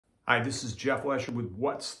Hi, this is Jeff Lesher with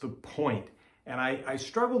What's the Point? And I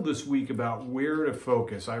struggled this week about where to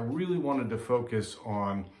focus. I really wanted to focus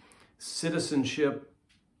on citizenship,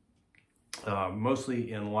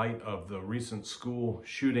 mostly in light of the recent school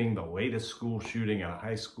shooting, the latest school shooting at a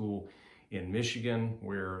high school in Michigan,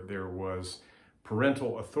 where there was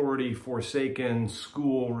parental authority forsaken,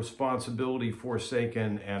 school responsibility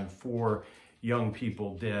forsaken, and 4 young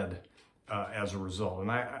people dead as a result. And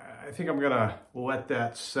I think I'm going to let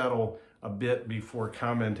that settle a bit before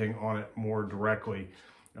commenting on it more directly.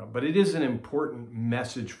 But it is an important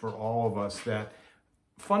message for all of us that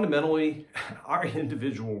fundamentally our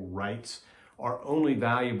individual rights are only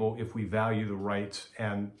valuable if we value the rights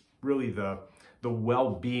and really the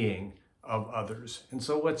well-being of others. And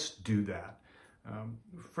so let's do that.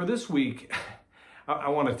 For this week, I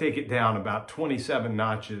want to take it down about 27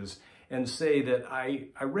 notches and say that I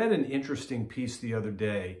read an interesting piece the other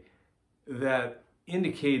day that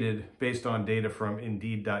indicated, based on data from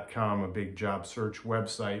Indeed.com, a big job search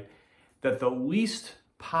website, that the least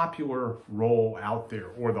popular role out there,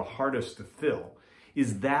 or the hardest to fill,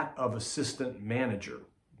 is that of assistant manager.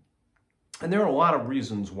 And there are a lot of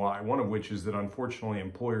reasons why, one of which is that unfortunately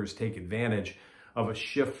employers take advantage of a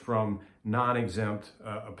shift from non-exempt,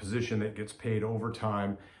 a position that gets paid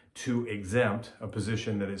overtime, to exempt, a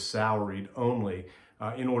position that is salaried only,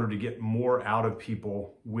 in order to get more out of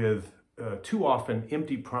people with too often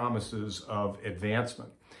empty promises of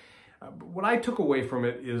advancement. What I took away from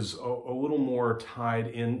it is a little more tied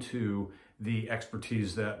into the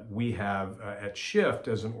expertise that we have at Shift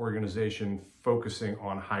as an organization focusing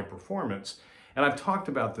on high performance. And I've talked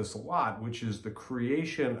about this a lot, which is the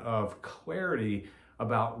creation of clarity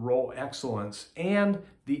about role excellence and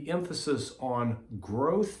the emphasis on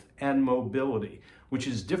growth and mobility, which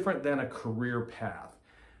is different than a career path.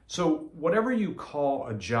 So whatever you call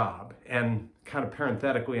a job, and kind of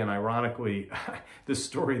parenthetically and ironically, the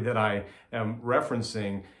story that I am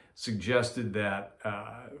referencing suggested that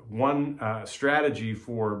one strategy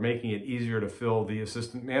for making it easier to fill the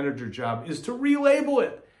assistant manager job is to relabel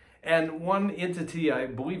it. And one entity, I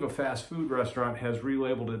believe a fast food restaurant, has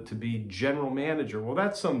relabeled it to be general manager. Well,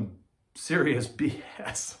 that's some serious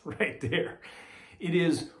BS right there. It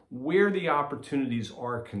is where the opportunities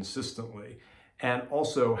are consistently, and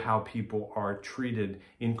also how people are treated,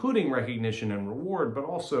 including recognition and reward, but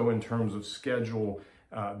also in terms of schedule,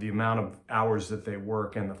 the amount of hours that they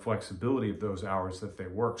work and the flexibility of those hours that they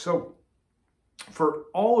work. So for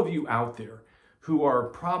all of you out there who are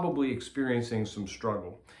probably experiencing some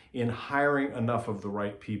struggle in hiring enough of the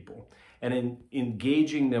right people and in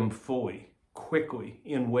engaging them fully, quickly,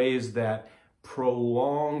 in ways that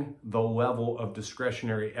prolong the level of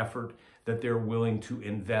discretionary effort that they're willing to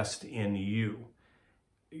invest in you.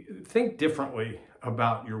 Think differently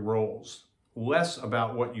about your roles, less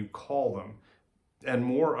about what you call them, and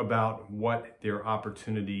more about what their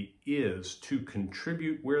opportunity is to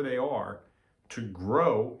contribute where they are, to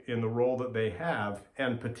grow in the role that they have,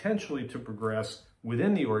 and potentially to progress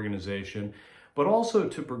within the organization, but also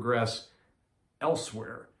to progress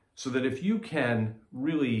elsewhere. So that if you can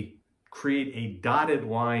really create a dotted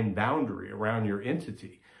line boundary around your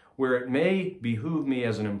entity, where it may behoove me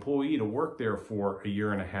as an employee to work there for a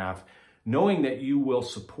year and a half, knowing that you will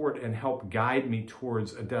support and help guide me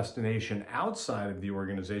towards a destination outside of the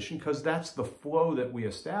organization, because that's the flow that we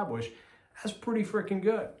establish, that's pretty freaking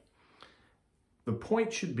good. The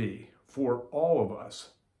point should be, for all of us,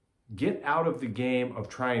 get out of the game of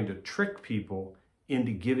trying to trick people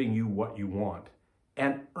into giving you what you want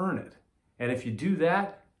and earn it. And if you do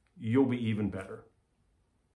that, you'll be even better.